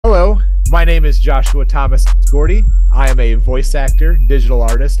My name is Joshua Thomas Gordy. I am a voice actor, digital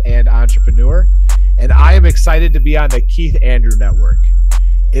artist, and entrepreneur, and I am excited to be on the Keith Andrew Network.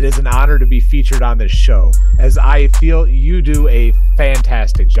 It is an honor to be featured on this show, as I feel you do a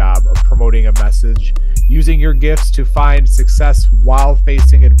fantastic job of promoting a message, using your gifts to find success while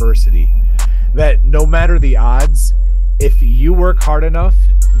facing adversity. That no matter the odds, if you work hard enough,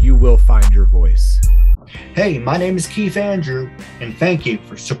 you will find your voice. Hey, my name is Keith Andrew, and thank you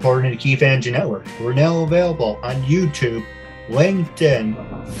for supporting the Keith Andrew Network. We're now available on YouTube, LinkedIn,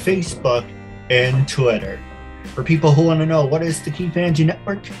 Facebook, and Twitter. For people who want to know what is the Keith Andrew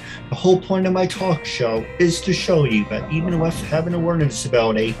Network, the whole point of my talk show is to show you that even with having a learning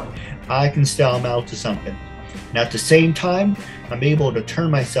disability, I can still amount to something. And at the same time, I'm able to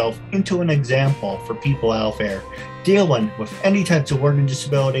turn myself into an example for people out there dealing with any types of learning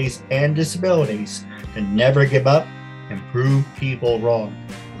disabilities and disabilities to never give up and prove people wrong.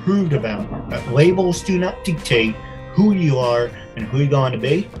 Prove to them that labels do not dictate who you are and who you're going to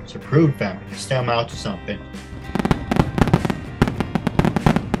be, so prove them and still amount to something.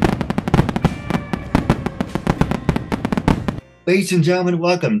 Ladies and gentlemen,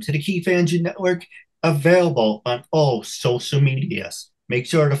 welcome to the Keith Andrew Network, available on all social medias. Make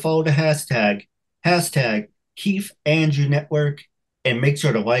sure to follow the hashtag Keith Andrew Network, and make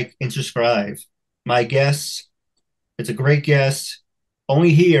sure to like and subscribe. My guest, it's a great guest,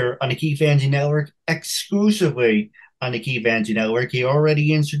 only here on the Keith Andrew Network, exclusively on the Keith Andrew Network. He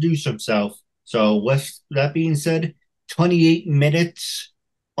already introduced himself. So with that being said, 28 minutes,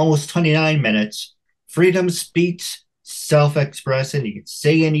 almost 29 minutes, freedom speech, self-expression. You can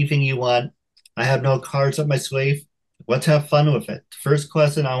say anything you want. I have no cards up my sleeve. Let's have fun with it. The first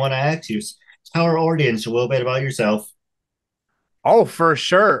question I want to ask you is, tell our audience a little bit about yourself. Oh, for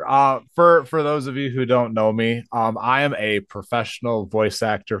sure. For those of you who don't know me, I am a professional voice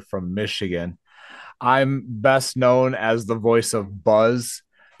actor from Michigan. I'm best known as the voice of Buzz,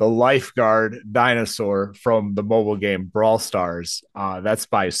 the lifeguard dinosaur from the mobile game Brawl Stars. That's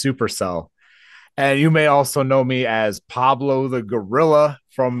by Supercell. And you may also know me as Pablo the gorilla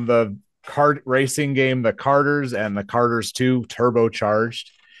from the kart racing game The Carters and The Carters 2 Turbocharged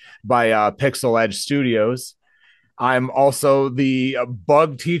by Pixel Edge Studios. I'm also the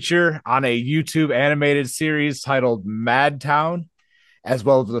bug teacher on a YouTube animated series titled Madtown, as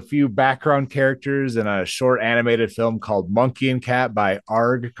well as a few background characters in a short animated film called Monkey and Cat by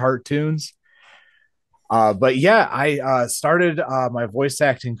ARG Cartoons. But yeah, I started my voice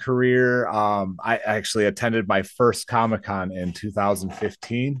acting career. I actually attended my first Comic-Con in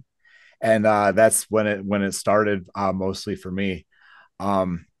 2015, and that's when it started mostly for me.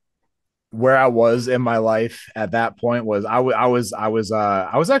 Where I was in my life at that point was I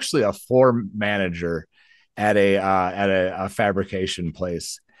was actually a floor manager at a fabrication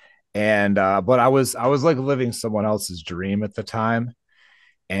place, and but I was like living someone else's dream at the time,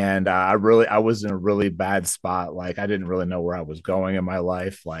 and I was in a really bad spot. Like, I didn't really know where I was going in my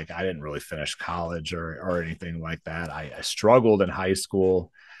life. Like, I didn't really finish college or anything like that. I struggled in high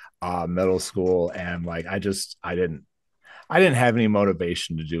school, middle school, and like I didn't have any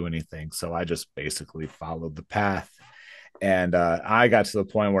motivation to do anything. So I just basically followed the path. And I got to the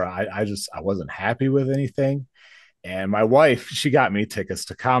point where I wasn't happy with anything. And my wife, she got me tickets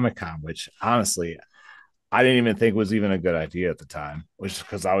to Comic-Con, which honestly, I didn't even think was even a good idea at the time, which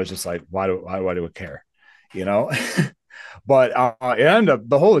because I was just like, why do I care? You know? But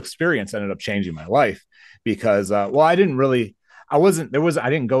the whole experience ended up changing my life because, I didn't really, I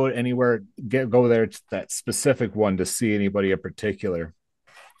didn't go anywhere, go there to that specific one to see anybody in particular.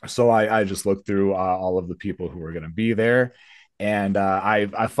 So I just looked through all of the people who were going to be there. And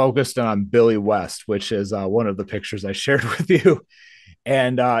I focused on Billy West, which is one of the pictures I shared with you.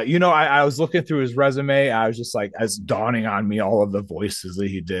 And, I was looking through his resume. I was just like, as dawning on me, all of the voices that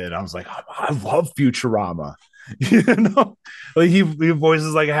he did. I was like, I love Futurama. Like he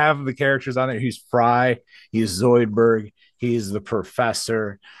voices like half of the characters on there. He's Fry, he's Zoidberg, he's the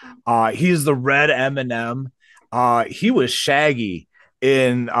professor, he's the red M&M. He was Shaggy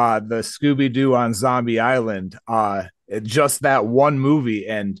in the Scooby-Doo on Zombie Island, just that one movie.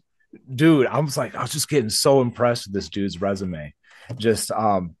 And dude, I was just getting so impressed with this dude's resume.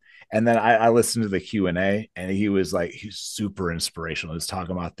 And then I listened to the Q&A, and he's super inspirational. He's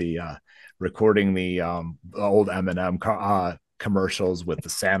talking about the recording the old M&M commercials with the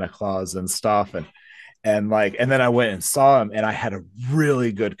Santa Claus and stuff, and then I went and saw him, and I had a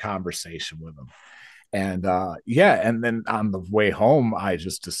really good conversation with him. And and then on the way home, I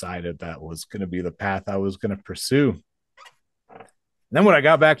just decided that was going to be the path I was going to pursue. And then when I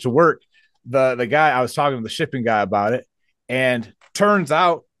got back to work, the guy, I was talking to the shipping guy about it, and turns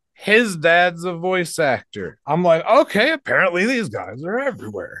out his dad's a voice actor. I'm like, okay, apparently these guys are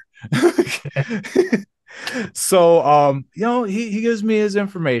everywhere. So he gives me his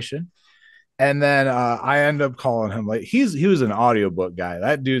information, and then I end up calling him. Like he was an audiobook guy.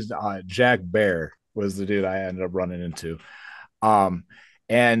 That dude's Jack Bear was the dude I ended up running into. Um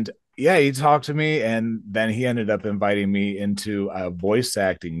and yeah, he talked to me, and then he ended up inviting me into a voice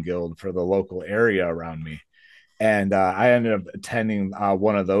acting guild for the local area around me. And I ended up attending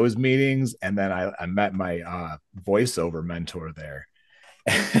one of those meetings, and then I met my voiceover mentor there.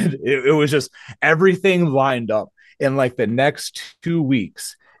 And it was just everything lined up in like the next 2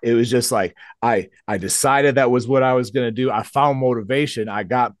 weeks. It was just like I decided that was what I was going to do. I found motivation. I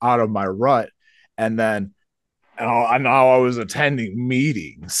got out of my rut, and then now I was attending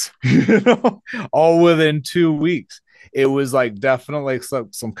meetings, all within 2 weeks. It was like definitely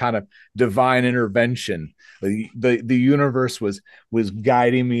some kind of divine intervention. The universe was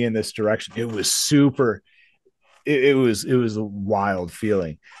guiding me in this direction. It was super. It was a wild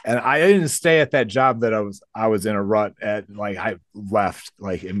feeling, and I didn't stay at that job that I was in a rut at. Like I left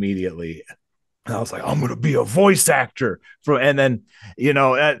like immediately. And I was like, I'm going to be a voice actor. And then,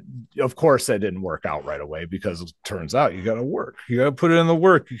 of course, that didn't work out right away, because it turns out you got to work. You got to put in the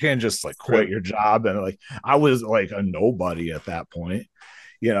work. You can't just like quit your job. And like, I was like a nobody at that point,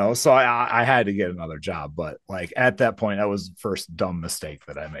 so I had to get another job. But like at that point, that was the first dumb mistake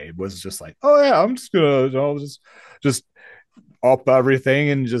that I made, was just like, oh, yeah, I'm just going to just up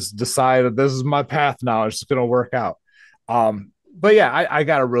everything and just decide that this is my path now. It's just going to work out. But yeah, I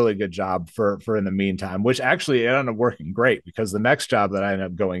got a really good job for in the meantime, which actually it ended up working great, because the next job that I ended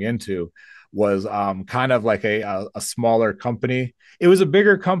up going into was kind of like a smaller company. It was a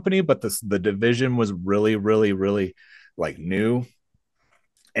bigger company, but the division was really, really, really like new.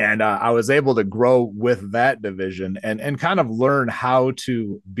 And I was able to grow with that division, and kind of learn how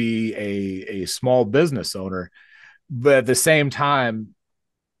to be a small business owner, but at the same time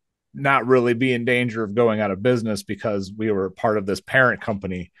not really be in danger of going out of business, because we were part of this parent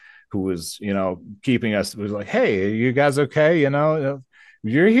company who was, keeping us. It was like, hey, are you guys okay?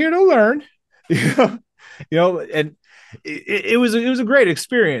 You're here to learn, and it was a great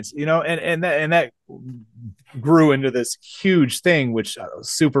experience, and that grew into this huge thing, which I was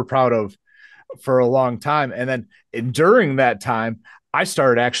super proud of for a long time. And then during that time, I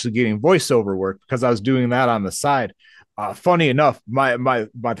started actually getting voiceover work, because I was doing that on the side. Funny enough, my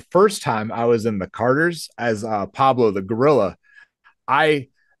first time I was in the Carters as Pablo the Gorilla, I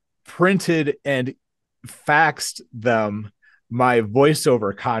printed and faxed them my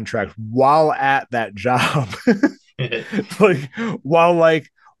voiceover contract while at that job. like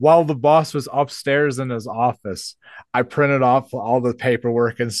while the boss was upstairs in his office, I printed off all the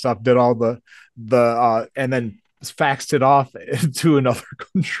paperwork and stuff, did all the and then faxed it off to another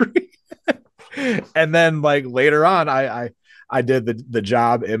country. And then like later on, I did the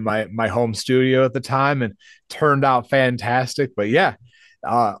job in my home studio at the time, and turned out fantastic. But yeah,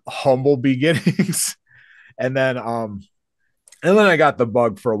 humble beginnings. and then um and then I got the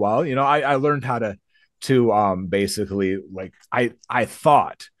bug for a while. I learned how to basically, like, I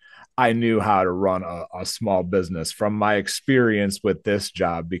thought I knew how to run a small business from my experience with this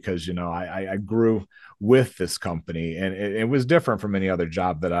job, because I grew with this company, and it was different from any other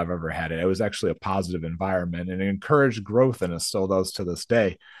job that I've ever had. It was actually a positive environment, and it encouraged growth, and it still does to this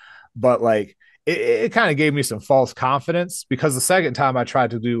day. But like it kind of gave me some false confidence, because the second time I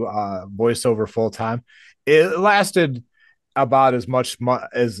tried to do voiceover full time, it lasted about as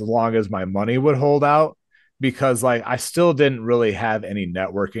long as my money would hold out, because like I still didn't really have any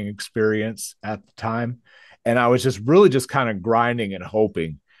networking experience at the time, and I was just really just kind of grinding and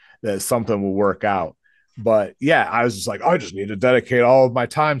hoping that something will work out. But yeah, I was just like, I just need to dedicate all of my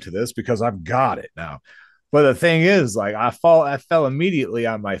time to this, because I've got it now. But the thing is, like, I fell immediately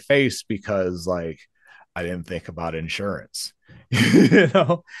on my face, because like I didn't think about insurance, you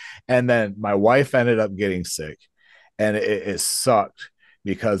know. And then my wife ended up getting sick, and it sucked,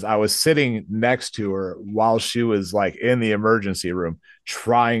 because I was sitting next to her while she was like in the emergency room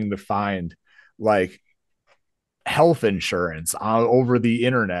trying to find like health insurance over the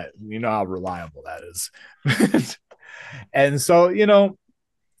internet. You know how reliable that is. And so,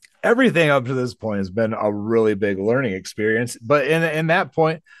 everything up to this point has been a really big learning experience. But in that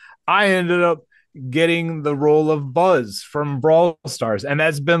point, I ended up getting the role of Buzz from Brawl Stars, and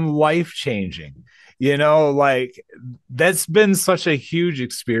that's been life changing. Like that's been such a huge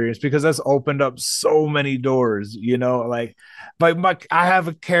experience, because that's opened up so many doors. Like I have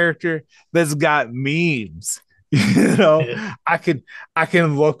a character that's got memes. You know, I could I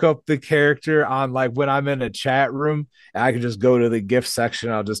can look up the character on like when I'm in a chat room and I can just go to the gift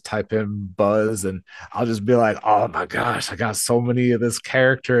section. I'll just type in Buzz and I'll just be like, oh my gosh, I got so many of this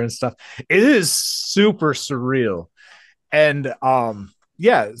character and stuff. It is super surreal. And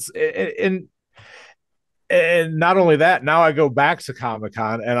yeah, and not only that, now I go back to Comic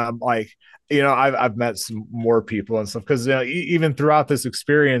Con and I'm like, I've met some more people and stuff because even throughout this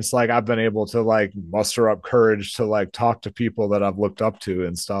experience, like I've been able to like muster up courage to like talk to people that I've looked up to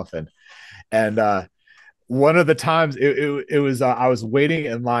and stuff. And one of the times it was I was waiting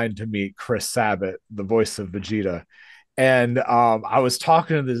in line to meet Chris Sabat, the voice of Vegeta, and I was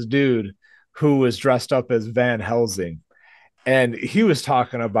talking to this dude who was dressed up as Van Helsing, and he was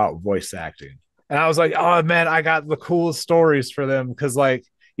talking about voice acting. And I was like, oh man, I got the coolest stories for them because, like,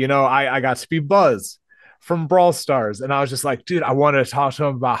 I got to be Buzz from Brawl Stars. And I was just like, dude, I wanted to talk to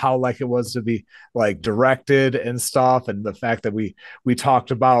him about how like it was to be like directed and stuff. And the fact that we talked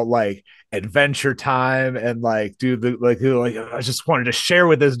about like Adventure Time and like, dude, like I just wanted to share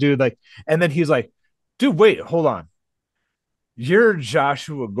with this dude. Like, and then he's like, dude, wait, hold on. You're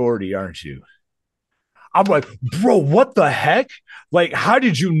Joshua Gordy, aren't you? I'm like, bro, what the heck? Like, how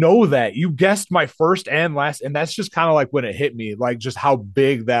did you know that? You guessed my first and last. And that's just kind of like when it hit me, like just how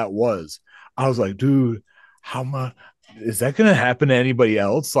big that was. I was like, dude, how much is that going to happen to anybody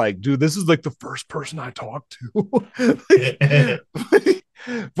else? Like, dude, this is like the first person I talked to.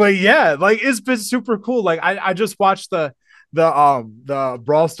 But yeah, like it's been super cool. Like I just watched the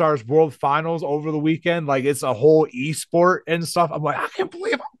Brawl Stars World Finals over the weekend. Like it's a whole esport and stuff. I'm like, I can't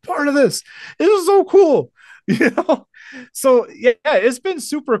believe I'm part of this. It was so cool, you know. So yeah, it's been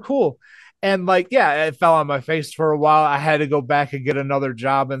super cool. And like, yeah, it fell on my face for a while. I had to go back and get another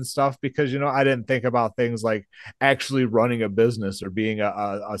job and stuff because I didn't think about things like actually running a business or being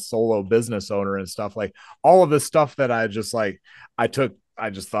a solo business owner and stuff. Like all of the stuff that I just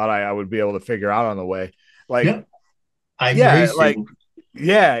thought I would be able to figure out on the way. Like, Yeah, I yeah, embrace like you.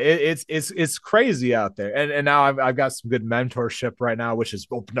 yeah, it's crazy out there, and now I've got some good mentorship right now, which has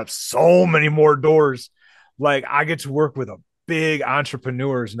opened up so many more doors. Like I get to work with a big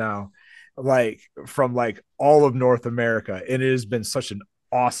entrepreneurs now, like from like all of North America, and it has been such an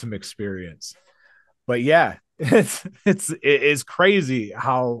awesome experience. But yeah, it's crazy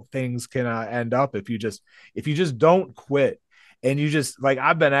how things can end up if you just don't quit and you just like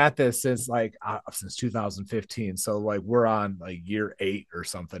I've been at this since 2015, so like we're on like year 8 or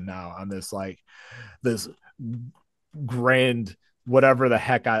something now on this grand whatever the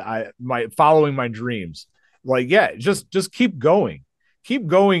heck I my following my dreams. Like yeah, just keep going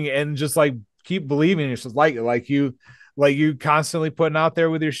and just like keep believing it's just like you constantly putting out there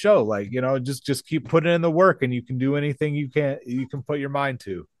with your show, like just keep putting in the work and you can do anything you can put your mind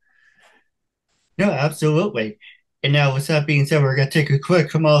to. No, absolutely. And now, with that being said, we're going to take a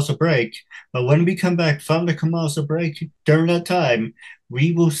quick commercial break. But when we come back from the commercial break, during that time,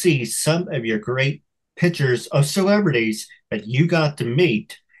 we will see some of your great pictures of celebrities that you got to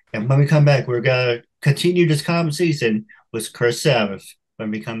meet. And when we come back, we're going to continue this conversation with Chris Savage when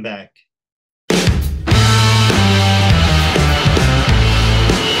we come back.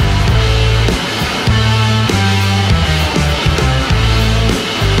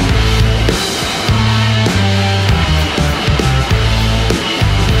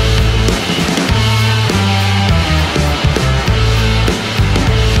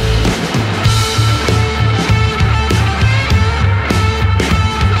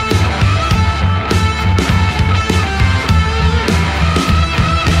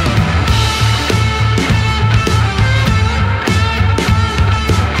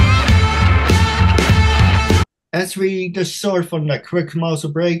 As we just saw from that quick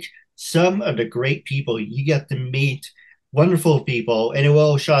commercial break, some of the great people you get to meet, wonderful people, and it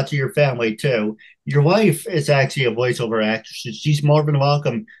will shout to your family too. Your wife is actually a voiceover actress. She's more than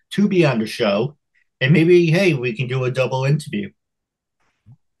welcome to be on the show. And maybe, hey, we can do a double interview.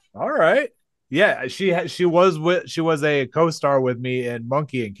 All right. Yeah, she was a co-star with me in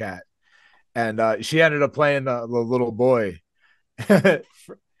Monkey and Cat, and she ended up playing the little boy for,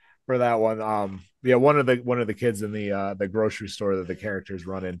 for that one. Yeah, one of the kids in the grocery store that the characters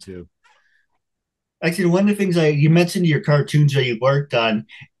run into. Actually, one of the things you mentioned your cartoons that you worked on,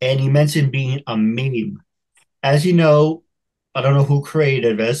 and you mentioned being a meme. As you know, I don't know who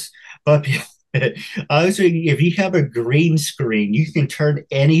created this, but honestly, if you have a green screen, you can turn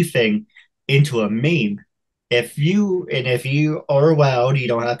anything into a meme. If you are allowed, you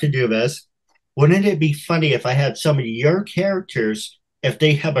don't have to do this. Wouldn't it be funny if I had some of your characters, if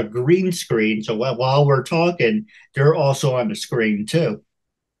they have a green screen, so while we're talking, they're also on the screen too?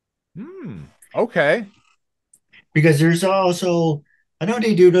 Hmm. Okay. because there's also, I know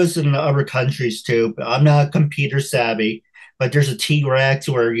they do this in other countries too, but I'm not computer savvy. But there's a T-Rex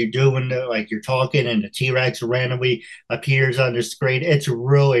where you're doing like you're talking and the T-Rex randomly appears on the screen. It's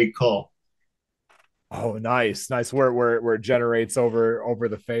really cool. Oh, nice, nice. Where it generates over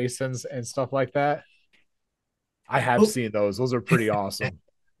the face and stuff like that. I have Oh, seen those. Those are pretty awesome.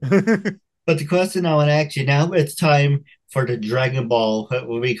 but the question I want to ask you now, it's time for the Dragon Ball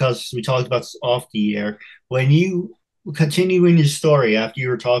because we talked about off the air. When you continue in your story after you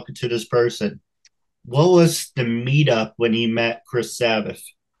were talking to this person, what was the meetup when you met Chris Sabbath?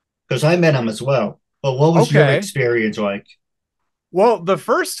 Because I met him as well. But what was your Okay. experience like? Well, the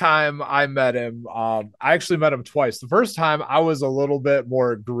first time I met him, I actually met him twice. The first time I was a little bit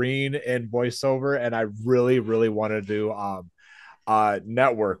more green in voiceover, and I really, really wanted to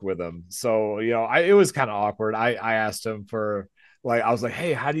network with him. So, it was kind of awkward. I asked him for like, I was like,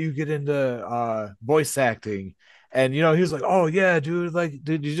 hey, how do you get into voice acting? And he was like, oh yeah, dude, like,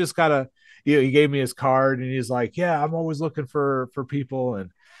 dude, you just gotta, he gave me his card and he's like, yeah, I'm always looking for people.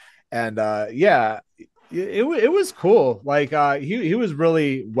 And yeah, it was cool. Like he was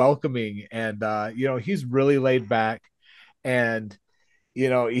really welcoming, and he's really laid back. And he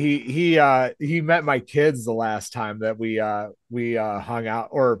met my kids the last time that we hung out,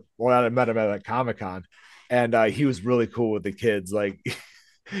 or well, I met him at a Comic-Con, and he was really cool with the kids. Like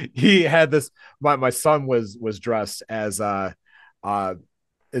he had this, my son was dressed as uh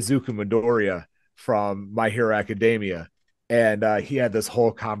Izuku Midoriya from My Hero Academia, and he had this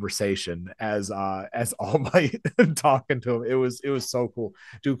whole conversation as all my talking to him. It was so cool,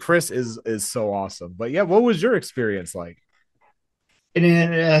 dude. Chris is so awesome. But yeah, what was your experience like? And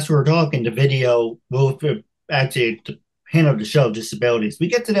then as we're talking, the video will actually to handle the show disabilities. We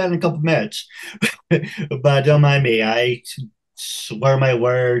get to that in a couple minutes, but don't mind me. I swear my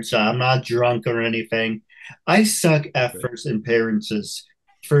words. I'm not drunk or anything. I suck at first impressions.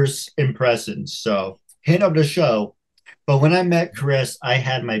 So hint of the show. But when I met Chris, I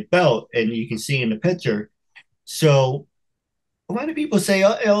had my belt, and you can see in the picture. So a lot of people say,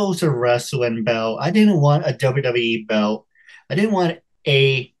 oh, it's a wrestling belt. I didn't want a WWE belt. I didn't want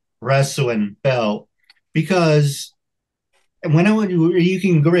a wrestling belt because when I went, you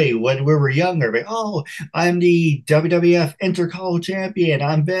can agree when we were younger, but, oh, I'm the WWF Intercontinental Champion.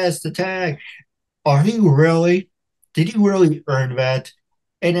 I'm best attack. Are you really? Did you really earn that?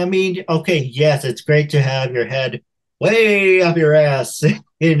 And I mean, okay, yes, it's great to have your head way up your ass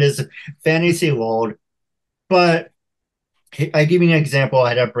in this fantasy world, but I give you an example. I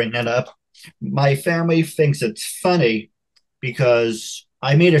had to bring that up. My family thinks it's funny because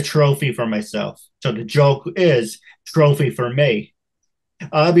I made a trophy for myself. So the joke is trophy for me.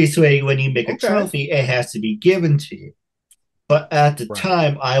 Obviously, when you make a Okay, trophy, it has to be given to you. But at the right.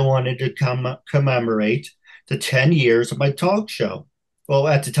 time, I wanted to commemorate the 10 years of my talk show. Well,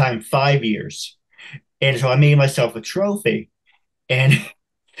 at the time, 5 years. And so I made myself a trophy. And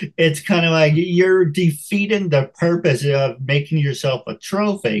it's kind of like you're defeating the purpose of making yourself a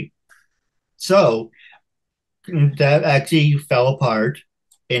trophy. So that actually fell apart.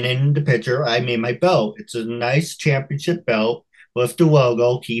 And in the picture, I made my belt. It's a nice championship belt with the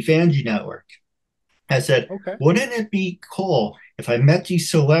logo KeithAndrewNetWork. I said, Okay. wouldn't it be cool if I met these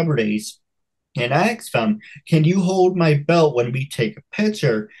celebrities and asked them, can you hold my belt when we take a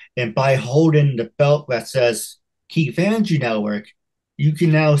picture? And by holding the belt that says KeithAndrewNetwork, you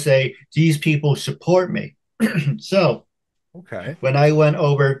can now say, these people support me. So Okay. when I went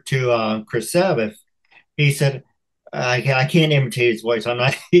over to Chris Sabbath, he said, I can't imitate his voice. I'm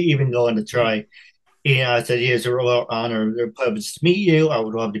not even going to try. I said, it's a real honor and privilege to meet you. I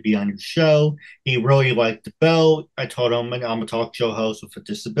would love to be on your show. He really liked the belt. I told him I'm a talk show host with a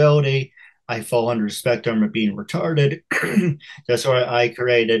disability. I fall under the spectrum of being retarded. That's why I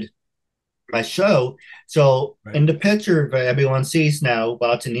created my show. So Right. in the picture that everyone sees now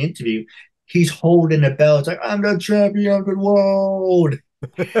while it's in the interview, he's holding the belt. It's like, I'm the champion of the world.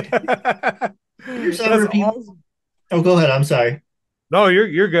 There's That's other people. awesome. Oh, go ahead. I'm sorry. No,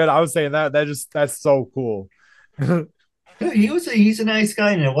 you're good. I was saying that's so cool. Yeah, he's a nice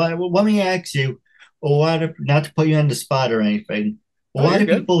guy. And let me ask you, a lot of not to put you on the spot or anything. A No, lot you're of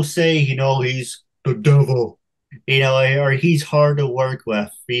good. people say, he's the devil, or he's hard to work with.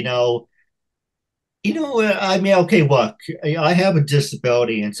 I mean, okay, look, I have a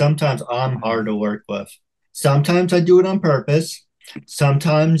disability, and sometimes I'm hard to work with. Sometimes I do it on purpose.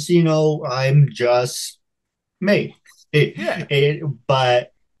 Sometimes, I'm just me. Yeah.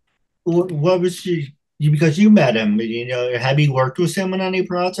 But what was because you met him, have you worked with him on any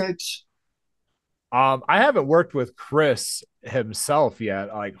projects? I haven't worked with Chris himself yet.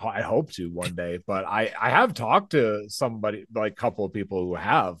 Like I hope to one day, but I have talked to somebody, like a couple of people who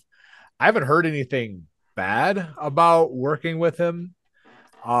have. I haven't heard anything bad about working with him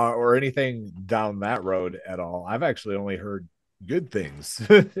or anything down that road at all. I've actually only heard good things,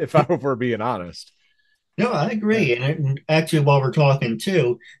 if we're being honest. No, I Yeah. agree. And actually, while we're talking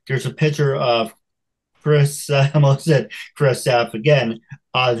too, there's a picture of Chris, I almost said Chris Sapp again,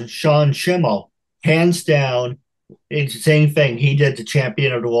 Sean Schimmel, hands down, it's the same thing. He did the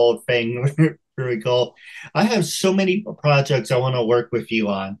champion of the world thing. Very cool. I have so many projects I want to work with you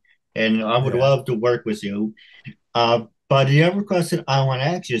on, and I would Yeah. love to work with you. But the other question I want to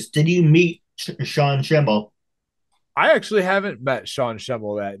ask you is, did you meet Sean Schimmel? I actually haven't met Sean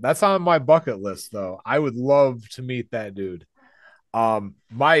Schemmel. That's on my bucket list though. I would love to meet that dude.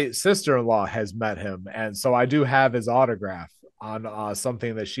 My sister-in-law has met him, and so I do have his autograph on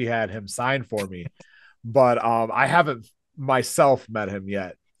something that she had him sign for me. But I haven't myself met him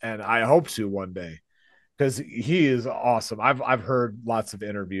yet, and I hope to one day because he is awesome. I've heard lots of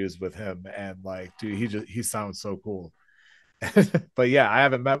interviews with him, and like, dude, he sounds so cool. But yeah, I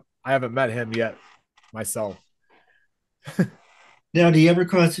haven't met him yet myself. Now, do you ever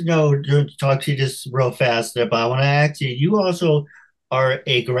cross, no, to talk to you just real fast, but I want to ask you, you also are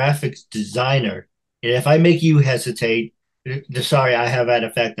a graphics designer. And if I make you hesitate, sorry, I have that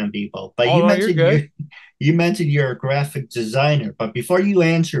effect on people. But Oh no, you're good. you mentioned you're a graphic designer. But before you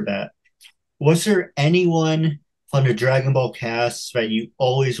answer that, was there anyone from the Dragon Ball cast that you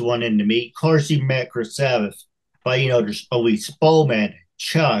always wanted to meet? Of course, you met Chris Savage, but there's always Bowman,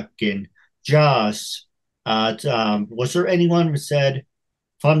 Chuck, and Joss. Was there anyone who said,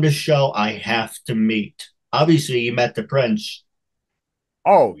 from the show, I have to meet? Obviously, you met the Prince.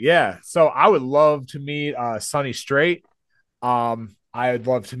 Oh yeah, so I would love to meet Sonny Strait. I'd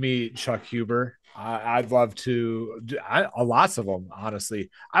love to meet Chuck Huber. I'd love to lots of them, honestly.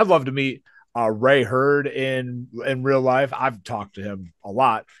 I'd love to meet Ray Hurd in real life. I've talked to him a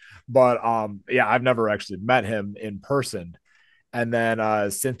lot, but yeah, I've never actually met him in person. And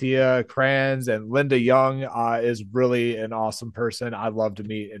then Cynthia Kranz and Linda Young is really an awesome person. I'd love to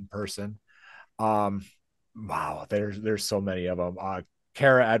meet in person. Um, wow, there's so many of them.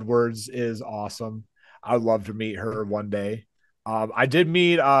 Kara Edwards is awesome. I'd love to meet her one day. I did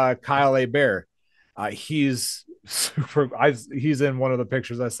meet Kyle A. Bear. He's super. He's in one of the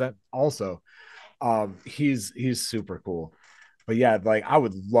pictures I sent. Also, he's super cool. But yeah, like I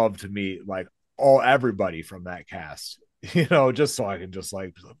would love to meet like everybody from that cast. Just so I can just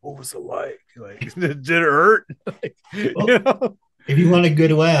like, what was it like? Like, did it hurt? Like, Well, you know? if you want a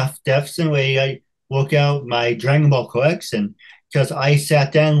good laugh, definitely I look out my Dragon Ball collection because I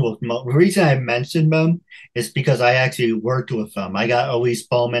sat down with them. The reason I mentioned them is because I actually worked with them. I got Elise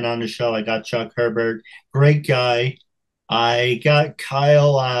Bowman on the show. I got Chuck Herbert, great guy. I got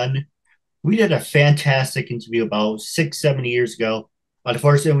Kyle on. We did a fantastic interview about 6, 7 years ago.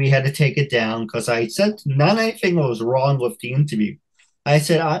 Unfortunately, we had to take it down because I said not anything was wrong with the interview. I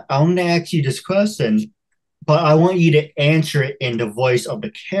said, I want to ask you this question, but I want you to answer it in the voice of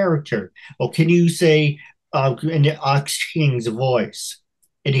the character. Well, can you say in the Ox King's voice?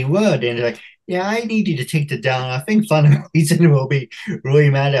 And he would. And like, yeah, I need you to take that down. I think Fun Reason will be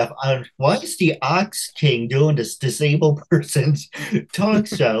really mad at why is the Ox King doing this disabled person's talk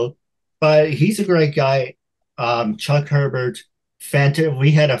show? But he's a great guy. Chuck Herbert,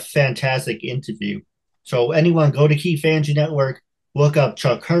 we had a fantastic interview. So anyone go to Keith Andrew Network, look up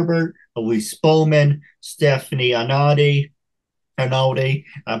Chuck Herbert, Elise Bowman, Stephanie Arnaldi. I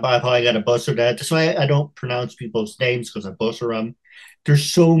probably got to butcher that. That's why I don't pronounce people's names because I butcher them. There's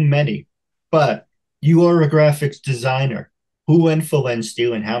so many. But you are a graphics designer. Who influenced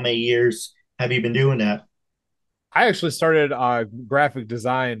you and how many years have you been doing that? I actually started graphic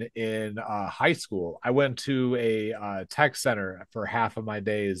design in high school. I went to a tech center for half of my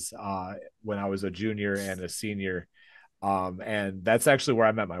days when I was a junior and a senior, and that's actually where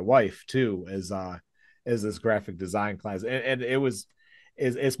I met my wife too. Is this graphic design class, and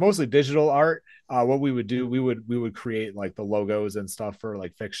it's mostly digital art. What we would do, we would create like the logos and stuff for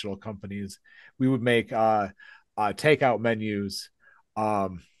like fictional companies. We would make takeout menus.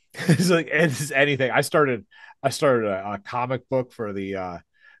 It's like it's anything. I started a comic book for the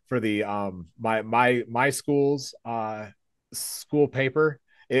my school's school paper.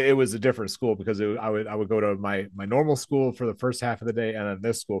 It was a different school because I would go to my normal school for the first half of the day and then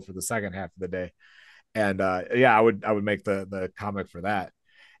this school for the second half of the day. And yeah, I would make the comic for that.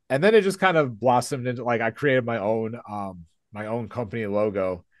 And then it just kind of blossomed into like I created my own company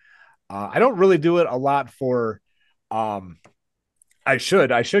logo. I don't really do it a lot for um I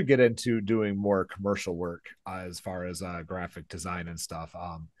should get into doing more commercial work as far as graphic design and stuff.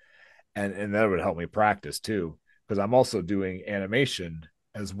 And that would help me practice too, because I'm also doing animation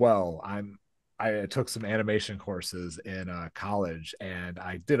as well. I took some animation courses in college, and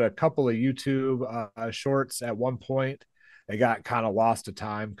I did a couple of YouTube shorts at one point. They got kind of lost to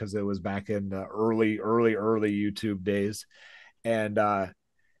time because it was back in the early YouTube days. And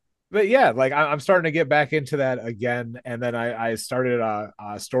but yeah, like I'm starting to get back into that again. And then I started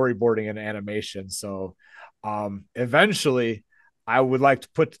storyboarding and animation. So eventually I would like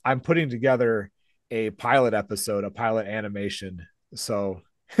to I'm putting together a pilot episode, a pilot animation. So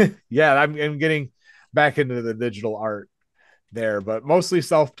yeah, I'm getting back into the digital art there, but mostly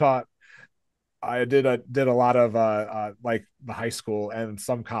self-taught. I did a lot of like the high school and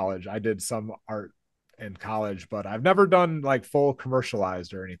some college. I did some art in college, but I've never done like full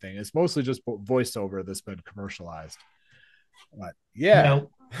commercialized or anything. It's mostly just voiceover that's been commercialized. But yeah.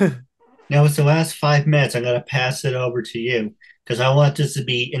 Now, now it's the last 5 minutes. I'm going to pass it over to you because I want this to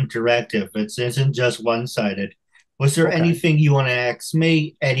be interactive. It isn't just one sided. Was there Okay. anything you want to ask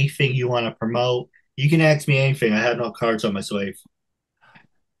me? Anything you want to promote? You can ask me anything. I have no cards on my sleeve.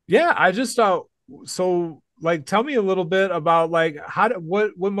 Yeah, I just so like tell me a little bit about like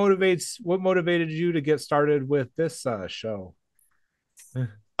what motivated you to get started with this show.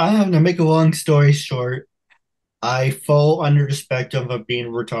 I'm going to make a long story short. I fall under the spectrum of being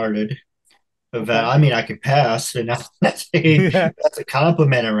retarded. That Okay. I mean, I could pass, and Yeah. that's a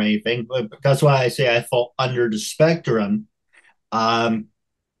compliment or anything. But that's why I say I fall under the spectrum. Um,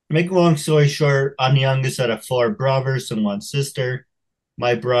 Make a long story short, I'm the youngest out of four brothers and one sister.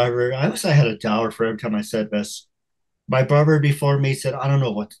 My brother, I wish I had a dollar for every time I said this. My brother before me said, I don't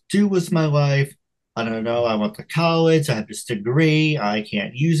know what to do with my life. I don't know. I went to college. I have this degree. I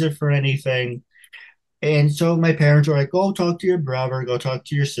can't use it for anything. And so my parents were like, go talk to your brother, go talk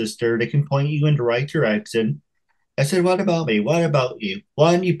to your sister. They can point you in the right direction. I said, what about me? What about you?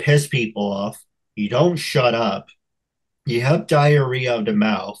 One, you piss people off. You don't shut up. You have diarrhea of the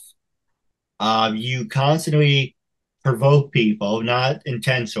mouth. You constantly provoke people, not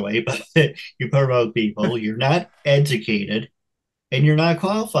intentionally, but you provoke people. You're not educated and you're not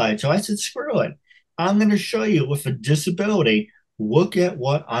qualified. So I said, screw it. I'm going to show you with a disability. Look at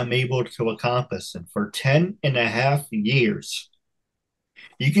what I'm able to accomplish. And for 10 and a half years,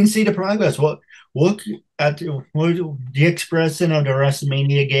 you can see the progress. Look at the expression of the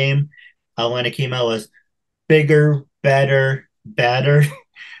WrestleMania game when it came out was bigger, better, better.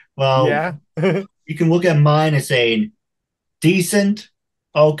 Well, Yeah. you can look at mine and say decent,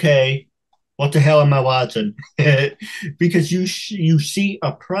 okay. What the hell am I watching? Because you see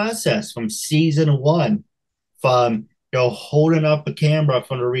a process from season one, from holding up a camera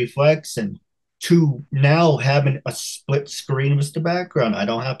from the reflection to now having a split screen with the background. I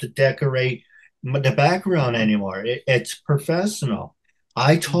don't have to decorate the background anymore. It's professional.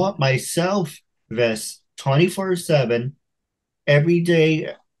 I taught myself this 24/7 every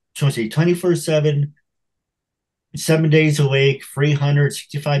day. So say 24/7, 7 days a week,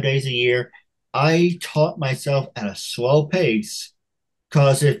 365 days a year. I taught myself at a slow pace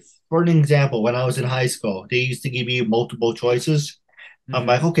because if, for an example, when I was in high school, they used to give you multiple choices. I'm Hmm.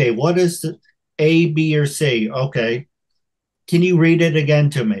 like, okay, what is the A, B, or C? Okay. Can you read it again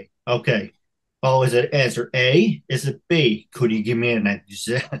to me? Okay. Oh, is it answer A? Is it B? Could you give me an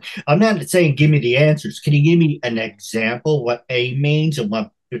example? I'm not saying give me the answers. Can you give me an example what A means and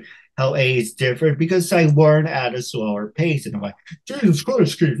what how A is different? Because I learn at a slower pace, and I'm like, Jesus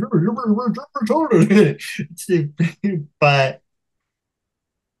Christ, Keith, you're retarded. But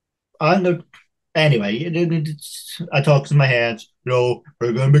on the anyway, I talk to my hands. We're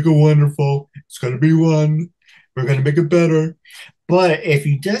gonna make it wonderful. It's gonna be one. We're gonna make it better. But if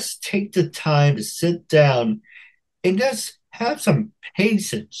you just take the time to sit down and just have some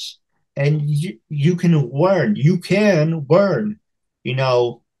patience, and you can learn. You can learn.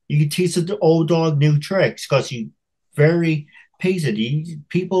 You can teach the old dog new tricks because you very patient.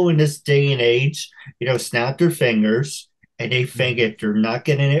 People in this day and age, snap their fingers and they think Hmm. if they're not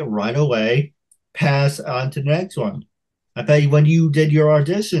getting it right away, pass on to the next one. I bet you when you did your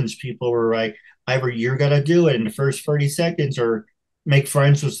auditions, people were like, either you're gonna do it in the first 30 seconds or make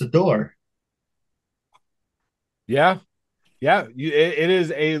friends with the door. Yeah. Yeah. It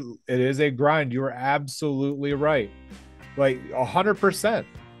is a grind. You are absolutely right. Like 100%.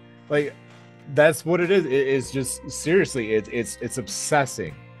 Like that's what it is. It's just seriously, it's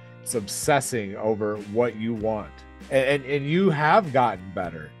obsessing. It's obsessing over what you want. And you have gotten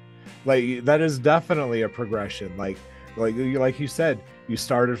better. Like that is definitely a progression. Like you said, you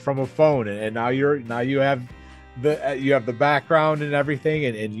started from a phone, and now you have you have the background and everything,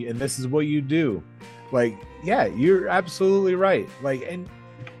 and this is what you do. Like, yeah, you're absolutely right. Like, and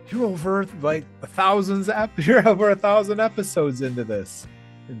you're over like you're over 1,000 episodes into this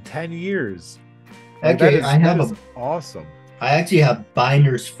in 10 years. Like, Okay, that is awesome. I actually have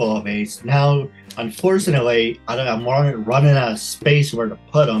binders full of Ace. Now, unfortunately, I'm running out of space where to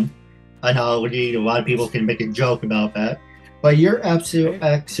put them. I know a lot of people can make a joke about that. But you're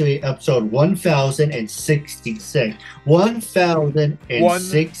actually episode 1066.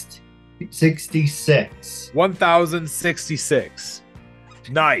 1066. 1066.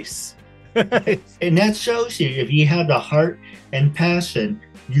 Nice. And that shows you if you have the heart and passion,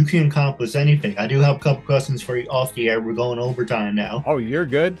 you can accomplish anything. I do have a couple questions for you off the air. We're going overtime now. Oh, you're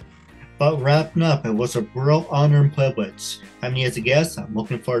good. But wrapping up, it was a real honor and privilege having you as a guest. I'm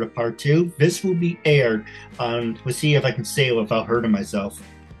looking forward to part 2. This will be aired on, we'll see if I can say it without hurting myself,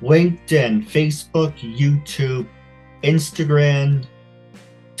 LinkedIn, Facebook, YouTube, Instagram,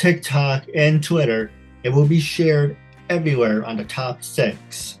 TikTok, and Twitter. It will be shared everywhere on the top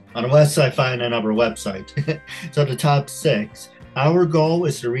 6, unless I find another website. So the top 6. Our goal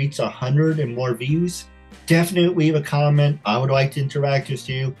is to reach 100 and more views. Definitely leave a comment. I would like to interact with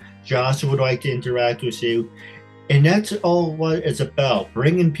you. Josh would like to interact with you. And that's all what it's about.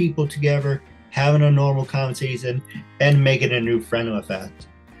 Bringing people together, having a normal conversation, and making a new friend with that.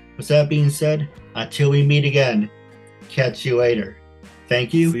 With that being said, until we meet again, catch you later.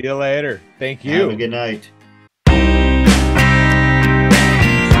 Thank you. See you later. Thank you. Have a good night.